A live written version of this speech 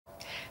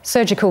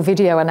Surgical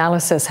video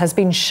analysis has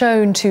been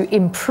shown to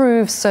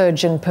improve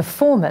surgeon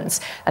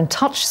performance, and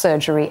Touch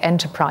Surgery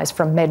Enterprise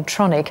from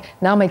Medtronic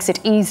now makes it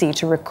easy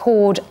to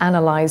record,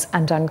 analyse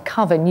and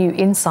uncover new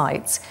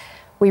insights.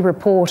 We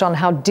report on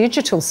how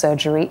digital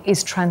surgery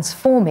is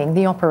transforming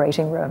the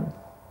operating room.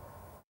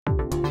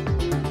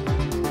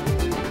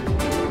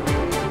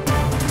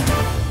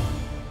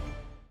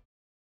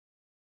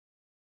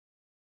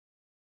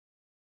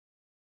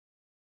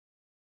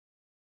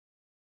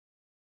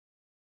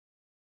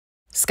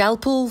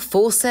 Scalpel,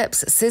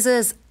 forceps,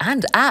 scissors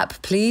and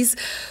app, please.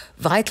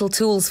 Vital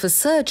tools for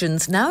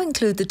surgeons now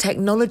include the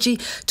technology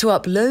to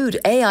upload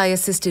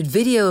AI-assisted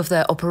video of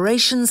their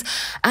operations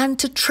and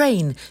to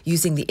train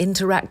using the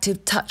interactive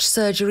Touch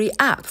Surgery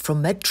app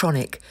from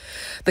Medtronic.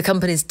 The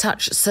company's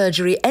Touch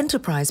Surgery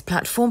Enterprise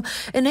platform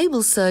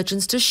enables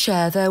surgeons to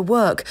share their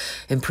work,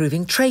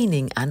 improving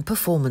training and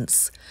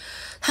performance.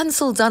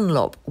 Hansel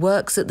Dunlop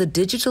works at the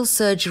digital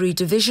surgery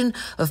division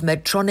of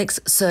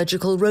Medtronic's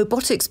surgical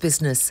robotics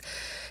business.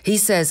 He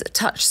says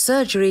Touch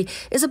Surgery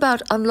is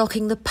about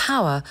unlocking the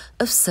power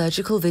of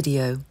surgical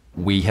video.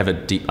 We have a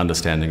deep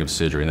understanding of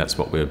surgery, and that's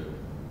what we're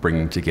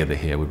bringing together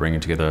here. We're bringing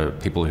together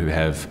people who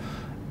have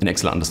an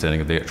excellent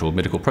understanding of the actual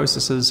medical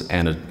processes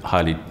and a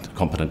highly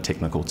competent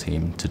technical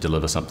team to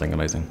deliver something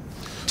amazing.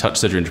 Touch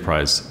Surgery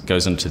Enterprise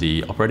goes into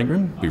the operating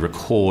room. We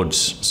record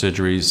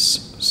surgeries,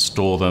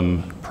 store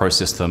them,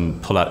 process them,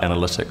 pull out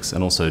analytics,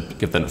 and also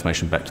give that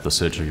information back to the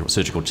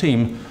surgical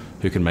team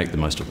who can make the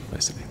most of it,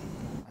 basically.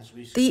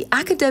 The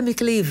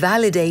academically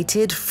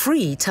validated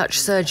free Touch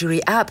Surgery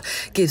app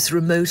gives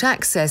remote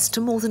access to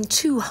more than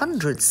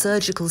 200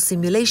 surgical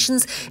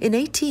simulations in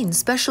 18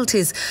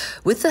 specialties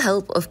with the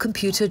help of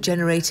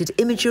computer-generated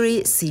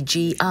imagery,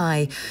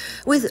 CGI.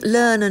 With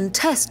learn and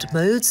test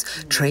modes,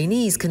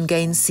 trainees can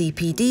gain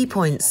CPD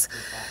points.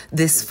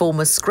 This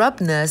former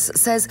scrub nurse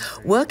says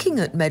working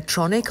at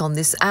Medtronic on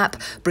this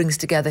app brings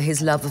together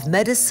his love of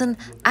medicine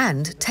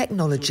and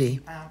technology.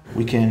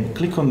 We can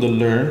click on the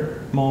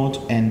Learn mode,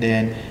 and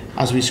then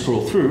as we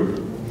scroll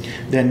through,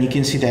 then you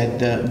can see that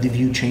the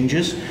view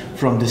changes.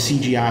 From the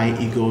CGI,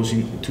 it goes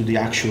into the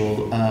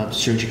actual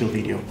surgical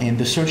video. And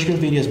the surgical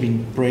video has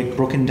been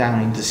broken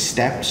down into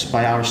steps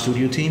by our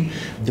studio team.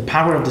 The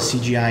power of the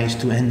CGI is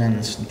to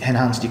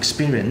enhance the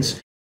experience.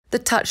 The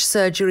Touch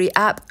Surgery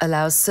app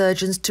allows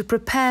surgeons to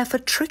prepare for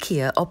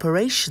trickier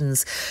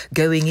operations,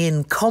 going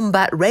in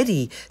combat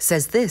ready,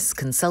 says this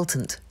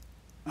consultant.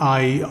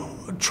 I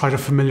try to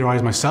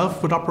familiarise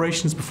myself with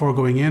operations before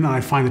going in, and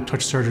I find the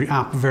Touch Surgery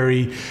app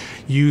very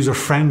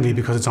user-friendly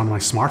because it's on my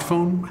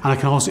smartphone, and I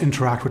can also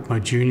interact with my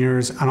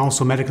juniors and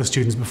also medical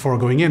students before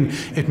going in.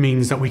 It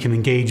means that we can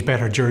engage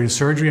better during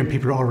surgery, and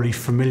people are already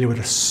familiar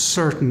with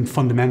certain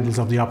fundamentals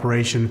of the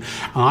operation.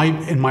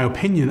 And in my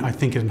opinion, I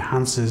think it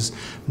enhances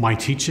my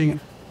teaching.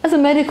 As a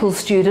medical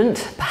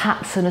student,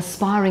 perhaps an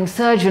aspiring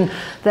surgeon,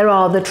 there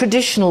are the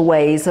traditional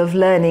ways of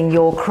learning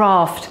your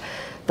craft.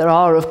 There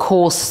are, of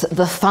course,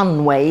 the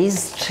fun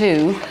ways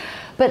too,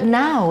 but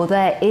now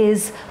there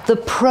is the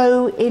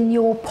pro in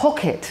your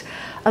pocket,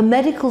 a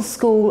medical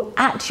school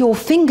at your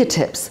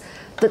fingertips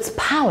that's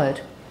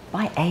powered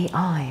by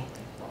AI.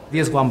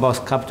 This one box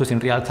captures in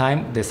real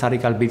time the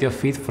surgical video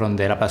feed from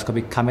the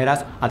laparoscopic cameras.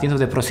 At the end of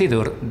the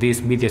procedure, this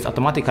video is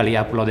automatically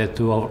uploaded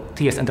to our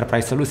TS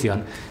Enterprise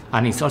solution,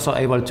 and it's also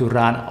able to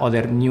run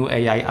other new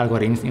AI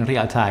algorithms in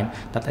real time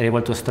that are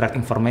able to extract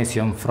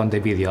information from the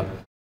video.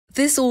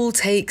 This all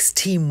takes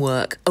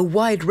teamwork, a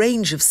wide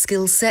range of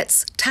skill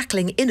sets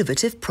tackling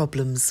innovative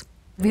problems.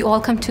 We all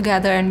come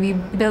together and we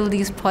build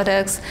these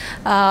products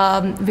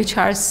which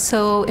are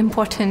so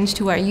important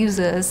to our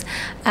users,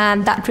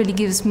 and that really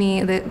gives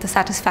me the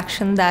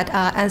satisfaction that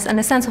and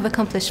a sense of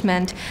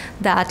accomplishment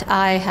that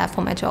I have for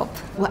my job.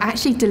 We're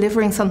actually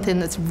delivering something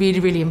that's really,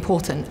 really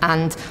important,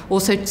 and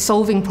also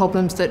solving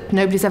problems that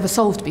nobody's ever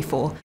solved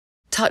before.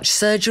 Touch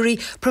Surgery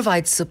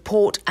provides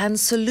support and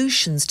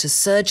solutions to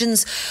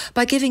surgeons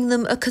by giving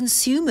them a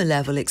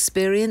consumer-level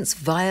experience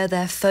via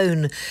their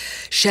phone,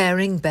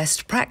 sharing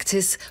best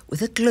practice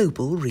with a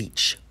global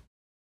reach.